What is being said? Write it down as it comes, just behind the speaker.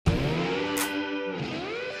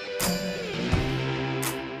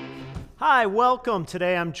Hi, welcome.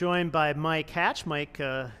 Today I'm joined by Mike Hatch. Mike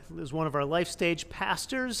is one of our Life Stage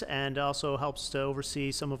pastors and also helps to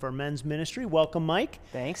oversee some of our men's ministry. Welcome, Mike.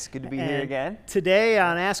 Thanks. Good to be here again. Today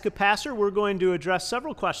on Ask a Pastor, we're going to address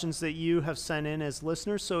several questions that you have sent in as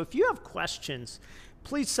listeners. So if you have questions,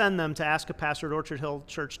 please send them to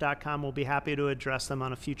askapastor@orchardhillchurch.com. We'll be happy to address them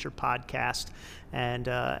on a future podcast and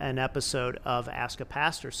an episode of Ask a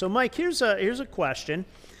Pastor. So, Mike, here's a question.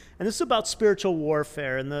 And this is about spiritual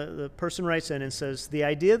warfare. And the person writes in and says, the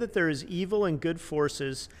idea that there is evil and good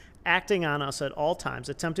forces acting on us at all times,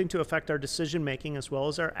 attempting to affect our decision-making as well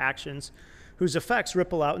as our actions, whose effects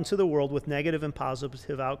ripple out into the world with negative and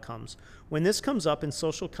positive outcomes. When this comes up in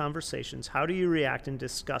social conversations, how do you react and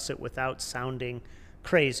discuss it without sounding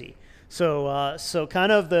crazy? So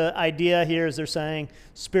kind of the idea here is they're saying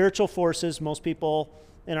spiritual forces. Most people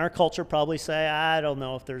in our culture probably say, I don't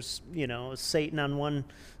know if there's, Satan on one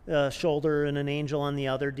shoulder and an angel on the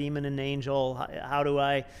other, demon and angel. How do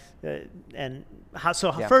I,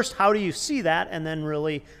 First, how do you see that? And then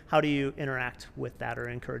really, how do you interact with that or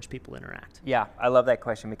encourage people to interact? Yeah, I love that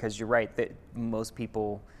question because you're right that most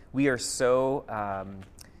people, we are so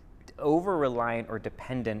over-reliant or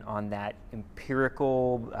dependent on that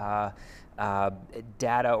empirical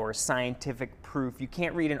data or scientific proof. You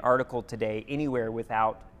can't read an article today anywhere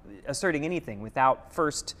without asserting anything, without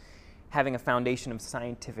first having a foundation of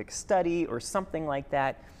scientific study or something like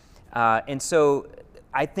that. And so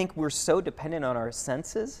I think we're so dependent on our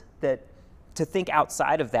senses that to think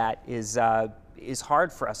outside of that is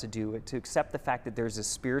hard for us to do, to accept the fact that there's a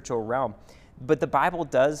spiritual realm. But the Bible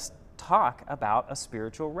does talk about a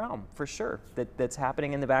spiritual realm, for sure, that's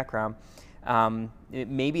happening in the background.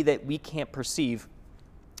 Maybe that we can't perceive.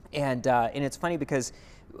 And it's funny because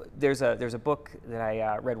there's a book that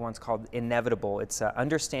I read once called Inevitable. It's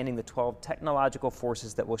Understanding the 12 Technological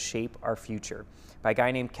Forces That Will Shape Our Future by a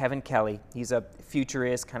guy named Kevin Kelly. He's a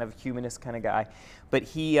futurist, kind of humanist kind of guy. But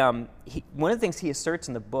he one of the things he asserts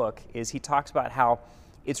in the book is he talks about how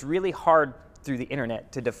it's really hard through the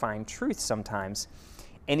internet to define truth sometimes.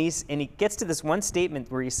 And he gets to this one statement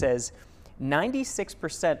where he says,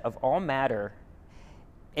 96% of all matter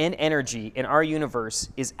and energy in our universe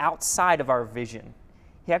is outside of our vision.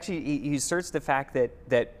 He asserts the fact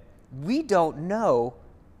that we don't know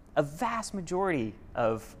a vast majority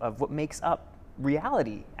of what makes up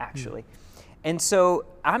reality, actually. And so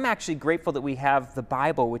I'm actually grateful that we have the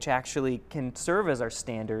Bible, which actually can serve as our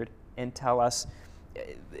standard and tell us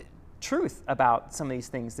truth about some of these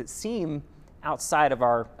things that seem outside of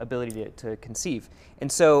our ability to conceive.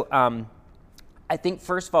 And so I think,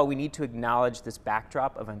 first of all, we need to acknowledge this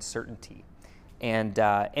backdrop of uncertainty and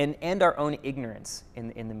our own ignorance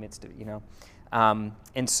in the midst of it,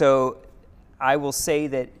 And so I will say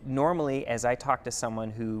that normally, as I talk to someone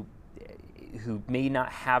who may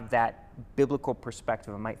not have that biblical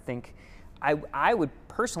perspective, I might think, I would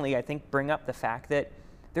personally, I think, bring up the fact that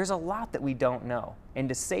there's a lot that we don't know. And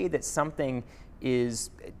to say that something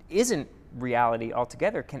isn't reality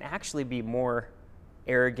altogether can actually be more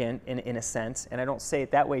arrogant in a sense, and I don't say it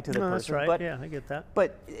that way to the person. That's right. But, yeah, I get that.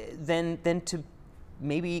 But then to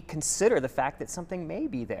maybe consider the fact that something may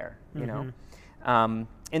be there, you know.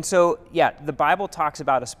 And so, yeah, the Bible talks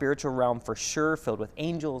about a spiritual realm for sure, filled with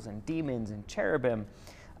angels and demons and cherubim.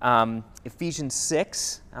 Ephesians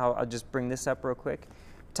 6, I'll just bring this up real quick,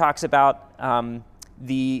 talks about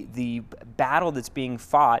the battle that's being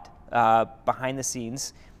fought behind the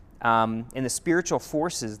scenes, and the spiritual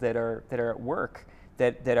forces that are at work.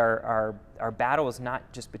 That our battle is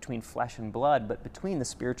not just between flesh and blood, but between the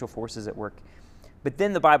spiritual forces at work. But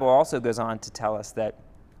then the Bible also goes on to tell us that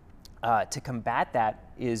to combat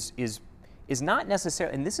that is not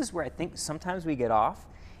necessarily, and this is where I think sometimes we get off,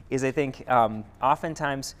 is I think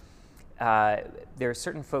oftentimes there are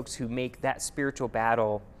certain folks who make that spiritual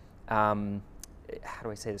battle, how do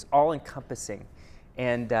I say this, all-encompassing.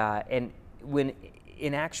 And when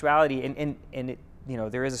in actuality, and it,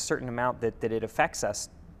 there is a certain amount that it affects us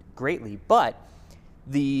greatly, but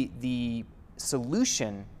the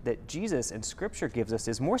solution that Jesus and Scripture gives us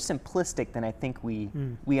is more simplistic than I think we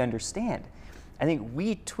understand. I think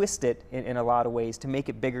we twist it in a lot of ways to make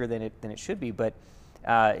it bigger than it should be. But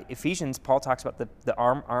Ephesians, Paul talks about the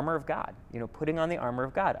armor of God. Putting on the armor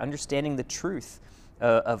of God, understanding the truth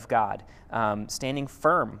of God, standing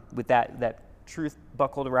firm with that truth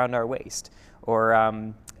buckled around our waist,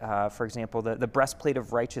 or for example, the breastplate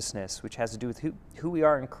of righteousness, which has to do with who we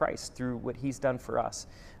are in Christ through what He's done for us.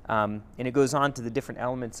 And it goes on to the different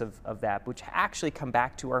elements of that, which actually come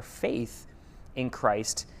back to our faith in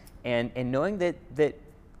Christ and knowing that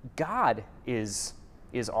God is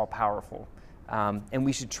all powerful, and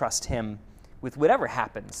we should trust Him with whatever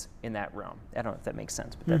happens in that realm. I don't know if that makes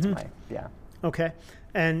sense, but that's yeah. Okay.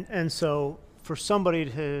 And so for somebody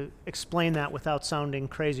to explain that without sounding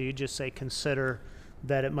crazy, you just say consider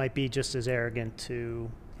that it might be just as arrogant to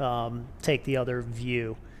take the other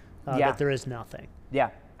view, that there is nothing. Yeah,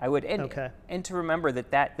 I would. And to remember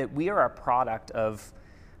that we are a product of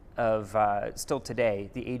still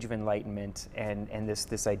today, the Age of Enlightenment, and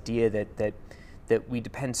this idea that we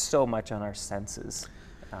depend so much on our senses.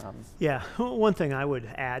 Yeah, one thing I would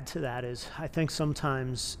add to that is I think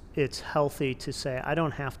sometimes it's healthy to say I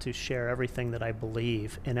don't have to share everything that I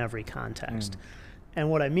believe in every context. And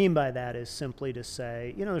what I mean by that is simply to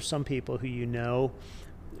say, there's some people who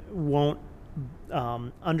won't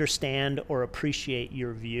understand or appreciate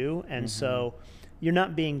your view, and so you're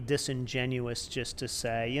not being disingenuous just to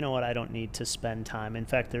say, you know what, I don't need to spend time. In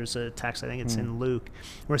fact, there's a text, I think it's in Luke,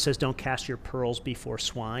 where it says, don't cast your pearls before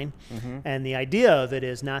swine. And the idea of it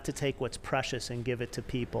is not to take what's precious and give it to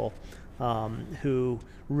people who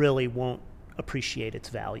really won't appreciate its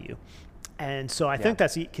value. And so I think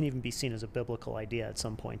that can even be seen as a biblical idea at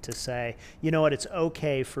some point, to say, you know what, it's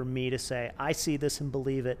okay for me to say, I see this and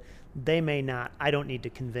believe it. They may not. I don't need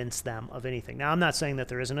to convince them of anything. Now, I'm not saying that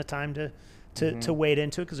there isn't a time to wade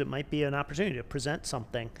into it, because it might be an opportunity to present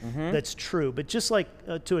something that's true. But just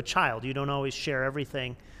like to a child, you don't always share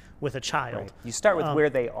everything with a child. Right. You start with where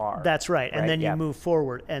they are. That's right. And then you move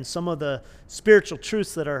forward. And some of the spiritual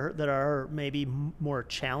truths that are maybe more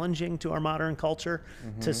challenging to our modern culture,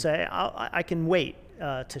 to say, I can wait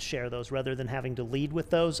to share those rather than having to lead with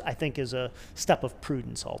those, I think is a step of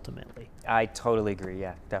prudence ultimately. I totally agree.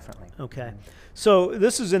 Yeah, definitely. Okay. So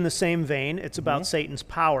this is in the same vein. It's about Satan's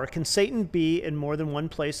power. Can Satan be in more than one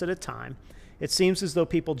place at a time? It seems as though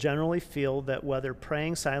people generally feel that whether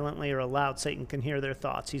praying silently or aloud, Satan can hear their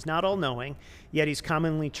thoughts. He's not all-knowing, yet he's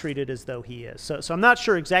commonly treated as though he is. So I'm not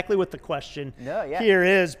sure exactly what the question here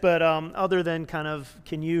is, but other than kind of,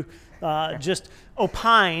 can you just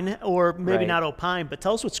opine, or maybe not opine, but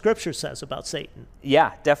tell us what Scripture says about Satan.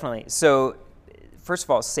 Yeah, definitely. So first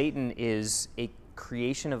of all, Satan is a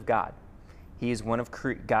creation of God. He is one of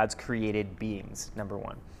God's created beings, number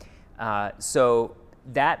one. So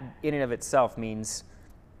that in and of itself means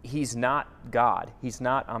he's not God. He's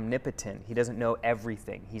not omnipotent. He doesn't know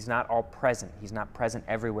everything. He's not all present. He's not present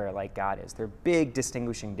everywhere like God is. There are big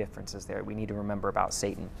distinguishing differences there we need to remember about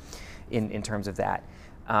Satan in terms of that.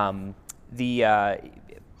 The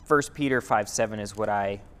 1 Peter 5:7 is where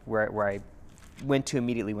I went to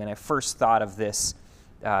immediately when I first thought of this,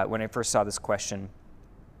 when I first saw this question.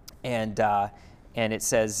 And it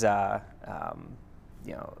says,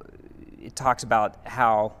 it talks about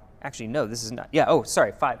how, actually, no, this is not,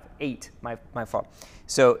 5:8, my fault.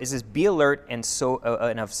 So it says, be alert and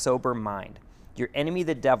of sober mind. Your enemy,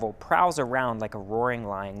 the devil, prowls around like a roaring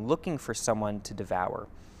lion, looking for someone to devour.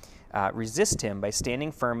 Resist him by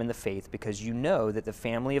standing firm in the faith, because you know that the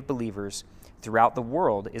family of believers throughout the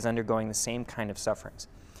world is undergoing the same kind of sufferings.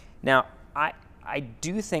 Now, I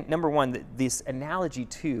do think, number one, that this analogy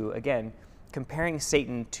too, again, comparing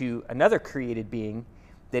Satan to another created being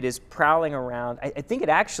that is prowling around, I think it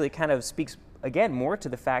actually kind of speaks, again, more to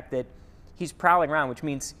the fact that he's prowling around, which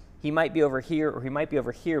means he might be over here or he might be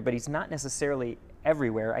over here, but he's not necessarily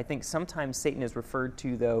everywhere. I think sometimes Satan is referred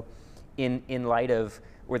to, though, in light of,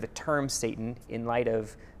 or the term Satan, in light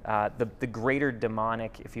of the greater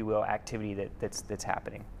demonic, if you will, activity that's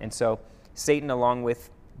happening. And so Satan, along with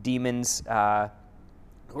demons,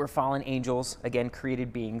 who are fallen angels, again,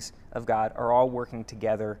 created beings of God, are all working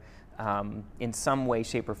together in some way,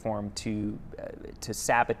 shape, or form to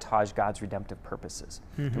sabotage God's redemptive purposes.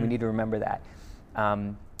 And we need to remember that.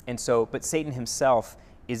 But Satan himself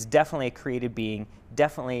is definitely a created being,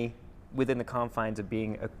 definitely within the confines of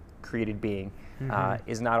being a created being,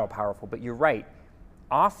 is not all powerful. But you're right.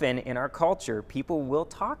 Often in our culture, people will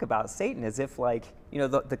talk about Satan as if, like,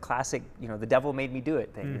 the classic, the devil made me do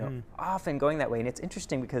it thing, often going that way. And it's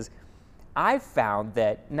interesting because I've found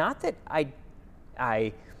that, not that how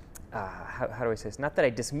do I say this? Not that I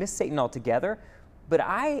dismiss Satan altogether, but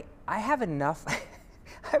I have enough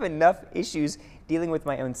I have enough issues dealing with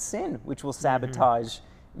my own sin, which will sabotage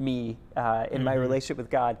me in my relationship with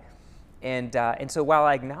God. And so while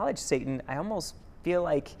I acknowledge Satan, I almost feel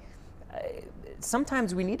like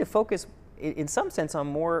sometimes we need to focus, in some sense, on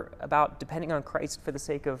more about depending on Christ for the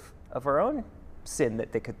sake of our own sin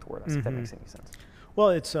that could thwart us, if that makes any sense. Well,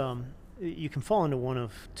 it's you can fall into one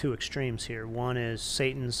of two extremes here. One is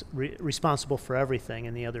Satan's responsible for everything,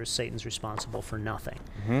 and the other is Satan's responsible for nothing.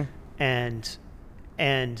 And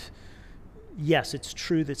yes, it's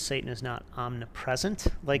true that Satan is not omnipresent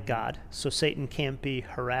like God. So Satan can't be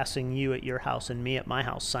harassing you at your house and me at my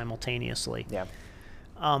house simultaneously. Yeah.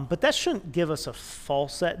 But that shouldn't give us a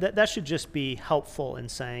false, that should just be helpful in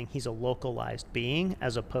saying he's a localized being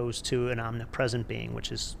as opposed to an omnipresent being,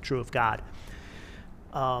 which is true of God.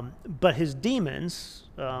 But his demons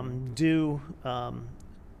do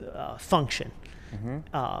function.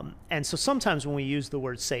 And so sometimes when we use the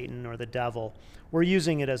word Satan or the devil, we're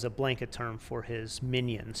using it as a blanket term for his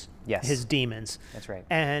minions, Yes. his demons. That's right.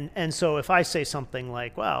 And so if I say something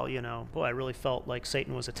like, well, boy, I really felt like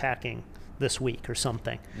Satan was attacking this week or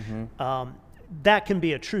something, that can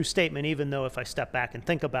be a true statement, even though if I step back and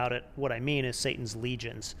think about it, what I mean is Satan's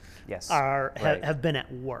legions have been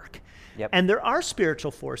at work. Yep. And there are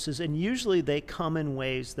spiritual forces, and usually they come in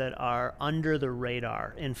ways that are under the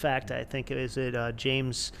radar. In fact, I think is it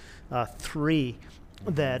James 3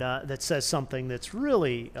 that says something that's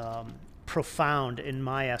really profound in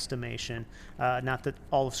my estimation. Not that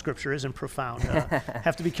all of Scripture isn't profound.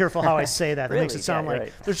 Have to be careful how I say that. It Really? makes it sound Yeah, like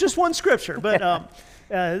right. there's just one Scripture. But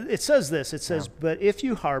it says this. It says, but if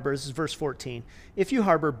you harbor, this is verse 14, if you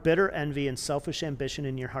harbor bitter envy and selfish ambition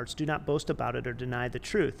in your hearts, do not boast about it or deny the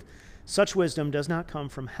truth. Such wisdom does not come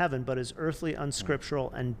from heaven, but is earthly,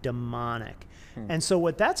 unscriptural, and demonic. And so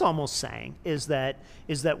what that's almost saying is that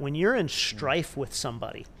when you're in strife with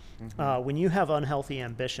somebody, when you have unhealthy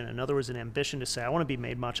ambition, in other words, an ambition to say, I want to be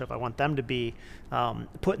made much of, I want them to be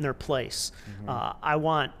put in their place, I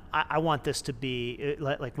want this to be,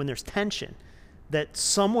 like when there's tension, that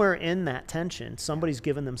somewhere in that tension, somebody's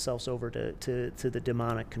given themselves over to the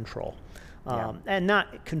demonic control. And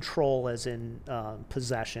not control as in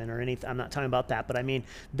possession or anything. I'm not talking about that, but I mean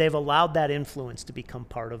they've allowed that influence to become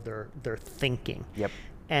part of their thinking. Yep.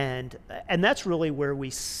 And that's really where we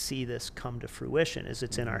see this come to fruition, is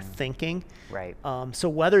it's in our thinking. Right. So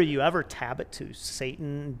whether you ever tab it to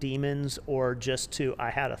Satan, demons, or just to I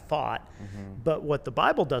had a thought, but what the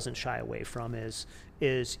Bible doesn't shy away from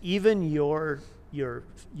is even your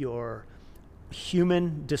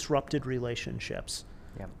human disrupted relationships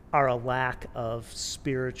are a lack of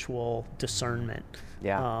spiritual discernment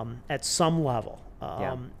at some level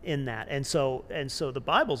in that. And so the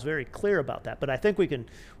Bible's very clear about that. But I think we can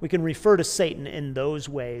refer to Satan in those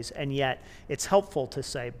ways, and yet it's helpful to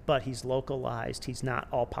say, but he's localized, he's not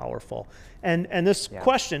all powerful. And this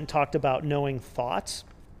question talked about knowing thoughts.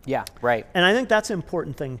 Yeah, right. And I think that's an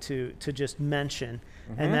important thing to just mention,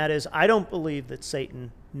 and that is I don't believe that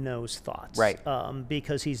Satan knows thoughts. Right.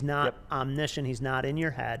 Because he's not omniscient, he's not in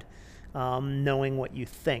your head knowing what you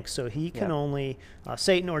think. So he can only,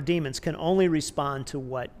 Satan or demons can only respond to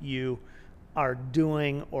what you are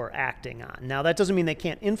doing or acting on. Now, that doesn't mean they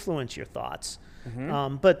can't influence your thoughts,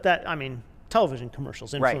 but television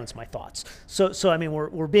commercials influence my thoughts. So I mean,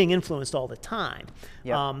 we're being influenced all the time.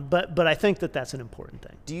 Yep. But I think that that's an important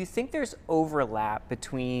thing. Do you think there's overlap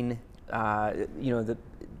between, the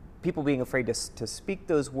people being afraid to speak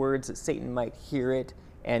those words that Satan might hear it,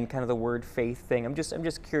 and kind of the word faith thing? I'm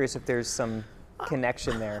just curious if there's some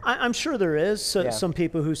connection there. I'm sure there is some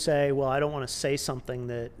people who say, well, I don't want to say something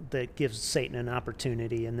that gives Satan an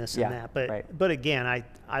opportunity and this and that. But again,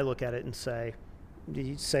 I look at it and say,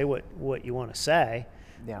 you say what you want to say,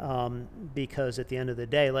 because at the end of the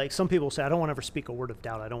day, like some people say, I don't want to ever speak a word of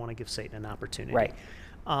doubt. I don't want to give Satan an opportunity. Right.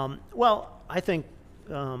 Well, I think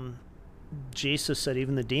Jesus said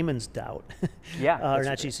even the demons doubt. Or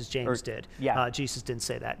not Jesus, James did. Jesus didn't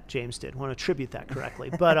say that. James did. I want to attribute that correctly.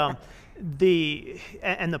 But the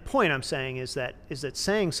point I'm saying is that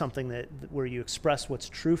saying something that where you express what's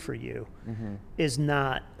true for you is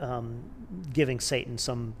not giving Satan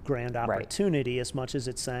some grand opportunity as much as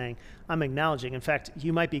it's saying I'm acknowledging. In fact,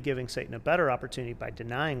 you might be giving Satan a better opportunity by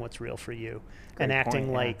denying what's real for you and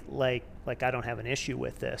acting like I don't have an issue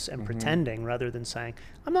with this and pretending rather than saying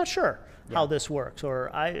I'm not sure how this works.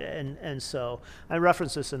 And so I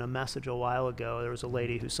referenced this in a message a while ago. There was a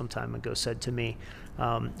lady who some time ago said to me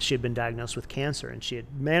she had been diagnosed with cancer, and she had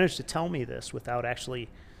managed to tell me this without actually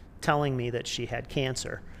telling me that she had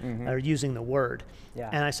cancer or using the word.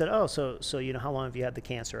 And I said, oh, so how long have you had the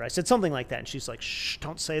cancer? I said something like that, and she's like, shh,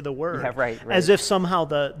 don't say the word. Right. As if somehow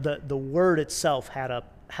the word itself had a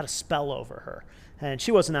spell over her. And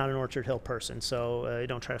she was not an Orchard Hill person, so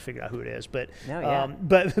don't try to figure out who it is. But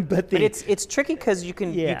it's tricky because you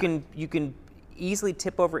can easily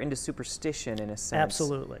tip over into superstition in a sense.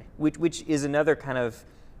 Absolutely. Which is another kind of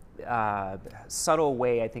subtle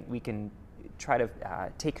way I think we can try to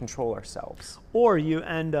take control ourselves. Or you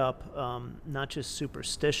end up not just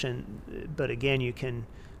superstition, but again, you can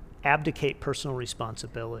abdicate personal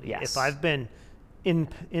responsibility. Yes. If I've been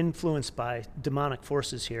influenced by demonic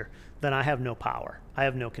forces here, then I have no power. I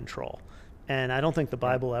have no control. And I don't think the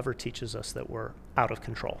Bible ever teaches us that we're out of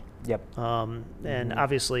control. Yep. And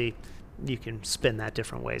obviously, you can spin that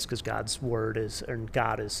different ways because God's word is, and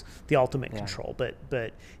God is the ultimate control.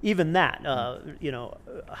 But even that,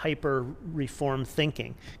 hyper reformed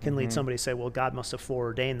thinking can lead somebody to say, well, God must have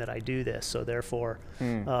foreordained that I do this, so therefore,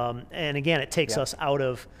 and again, it takes us out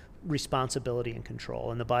of responsibility and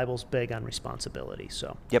control, and the Bible's big on responsibility.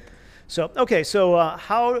 So okay, so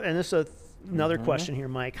how, and this is another question here,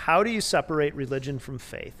 Mike, how do you separate religion from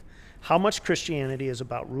faith? How much Christianity is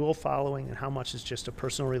about rule following and how much is just a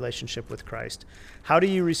personal relationship with Christ? How do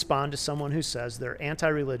you respond to someone who says they're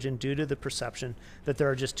anti-religion due to the perception that there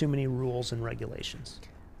are just too many rules and regulations?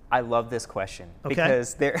 I love this question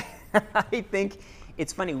because I think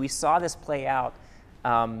it's funny. We saw this play out,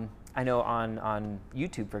 I know on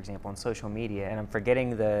YouTube, for example, on social media, and I'm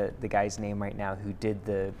forgetting the guy's name right now who did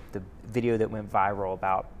the video that went viral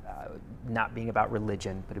about not being about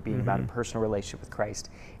religion, but it being about a personal relationship with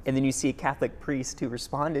Christ. And then you see a Catholic priest who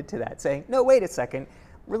responded to that saying, no, wait a second,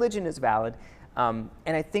 religion is valid. And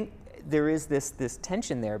I think there is this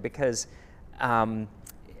tension there because I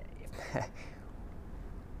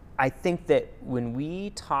think that when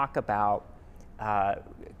we talk about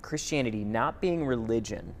Christianity not being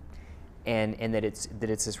religion, and that it's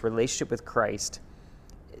this relationship with Christ,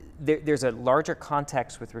 there's a larger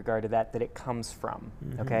context with regard to that it comes from,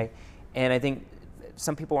 okay? And I think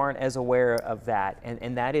some people aren't as aware of that,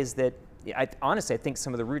 and that is that, honestly, I think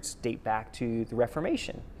some of the roots date back to the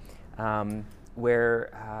Reformation,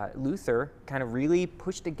 where Luther kind of really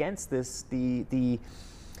pushed against the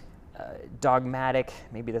dogmatic,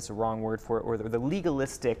 maybe that's a wrong word for it, or the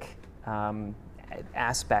legalistic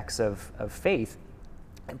aspects of faith,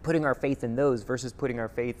 and putting our faith in those versus putting our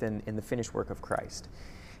faith in the finished work of Christ.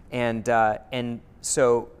 And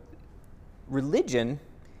so religion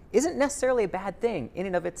isn't necessarily a bad thing in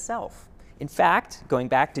and of itself. In fact, going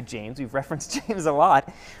back to James, we've referenced James a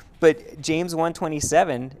lot, but James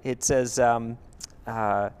 1:27, it says,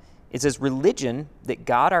 religion that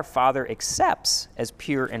God our Father accepts as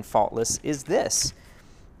pure and faultless is this,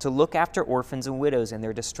 to look after orphans and widows in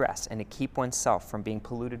their distress and to keep oneself from being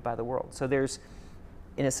polluted by the world. So there's,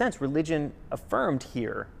 in a sense, religion affirmed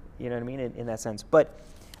here, you know what I mean, in that sense. But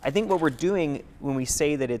I think what we're doing when we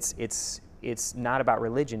say that it's not about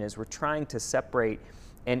religion is we're trying to separate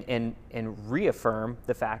and reaffirm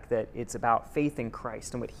the fact that it's about faith in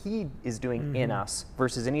Christ and what He is doing in us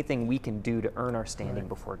versus anything we can do to earn our standing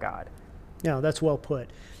before God. Yeah, that's well put.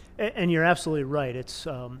 And you're absolutely right. It's,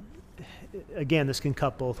 again, this can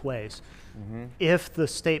cut both ways. If the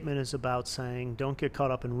statement is about saying, don't get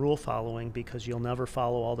caught up in rule following because you'll never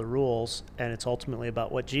follow all the rules, and it's ultimately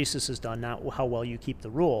about what Jesus has done, not how well you keep the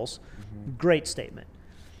rules, great statement.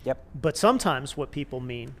 Yep. But sometimes what people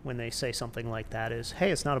mean when they say something like that is,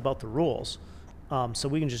 hey, it's not about the rules, so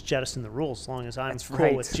we can just jettison the rules as long as I'm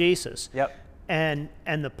cool with Jesus. Yep. And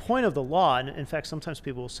the point of the law, and in fact, sometimes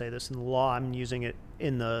people will say this in the law, I'm using it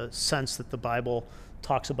in the sense that the Bible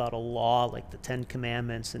talks about a law like the Ten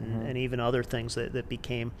Commandments and even other things that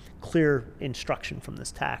became clear instruction from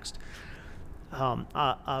this text.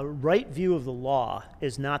 A right view of the law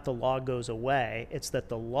is not the law goes away, it's that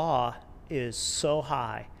the law is so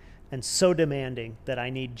high and so demanding that I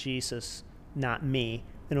need Jesus, not me,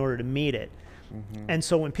 in order to meet it. And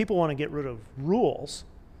so when people want to get rid of rules,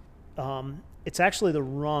 it's actually the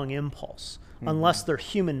wrong impulse, unless they're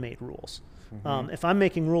human-made rules. If I'm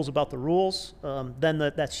making rules about the rules, then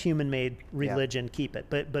that's human-made religion, keep it.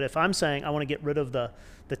 But if I'm saying I want to get rid of the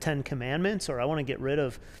Ten Commandments, or I want to get rid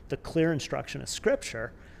of the clear instruction of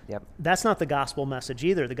Scripture, that's not the gospel message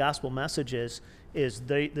either. The gospel message is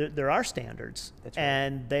there are standards,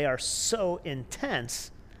 and they are so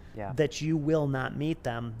intense that you will not meet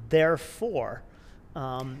them. Therefore,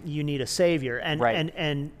 you need a Savior.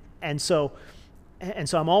 And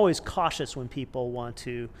so I'm always cautious when people want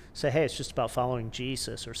to say, hey, it's just about following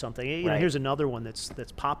Jesus or something. You know, here's another one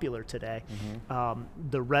that's popular today,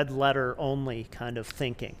 the red letter only kind of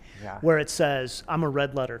thinking, where it says, I'm a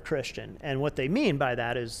red letter Christian. And what they mean by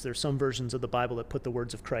that is there's some versions of the Bible that put the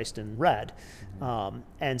words of Christ in red.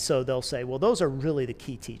 And so they'll say, well, those are really the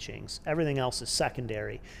key teachings. Everything else is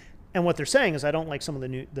secondary. And what they're saying is I don't like some of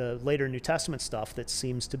the later New Testament stuff that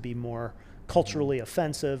seems to be more culturally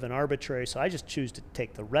offensive and arbitrary, so I just choose to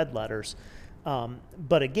take the red letters.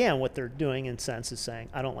 But again, what they're doing in sense is saying,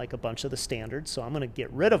 I don't like a bunch of the standards, so I'm going to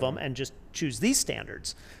get rid of them and just choose these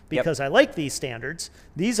standards because I like these standards.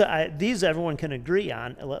 These everyone can agree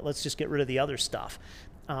on. Let's just get rid of the other stuff.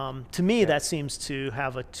 To me, that seems to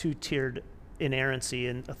have a two-tiered inerrancy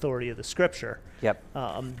and authority of the Scripture. Yep.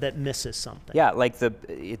 That misses something. Yeah, like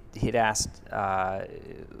it asked,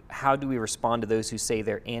 how do we respond to those who say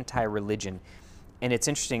they're anti-religion? And it's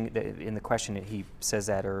interesting that in the question that he says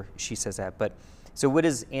that or she says that. But so what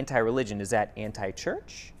is anti-religion? Is that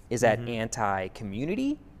anti-church? Is that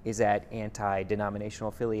anti-community? Is that anti-denominational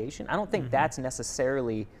affiliation? I don't think that's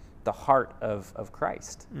necessarily the heart of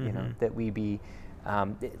Christ. You know, that we be,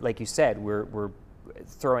 like you said, we're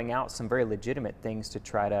throwing out some very legitimate things to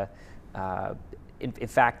try to, in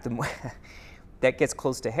fact, the more that gets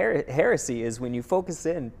close to heresy is when you focus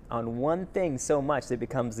in on one thing so much that it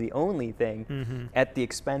becomes the only thing at the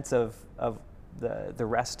expense of the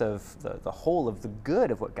rest of the whole of the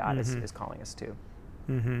good of what God is calling us to.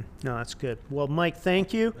 No, that's good. Well, Mike,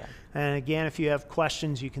 thank you. Yeah. And again, if you have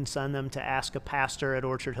questions, you can send them to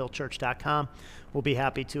askapastor@orchardhillchurch.com. We'll be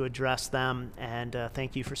happy to address them. And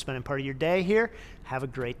thank you for spending part of your day here. Have a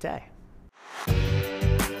great day.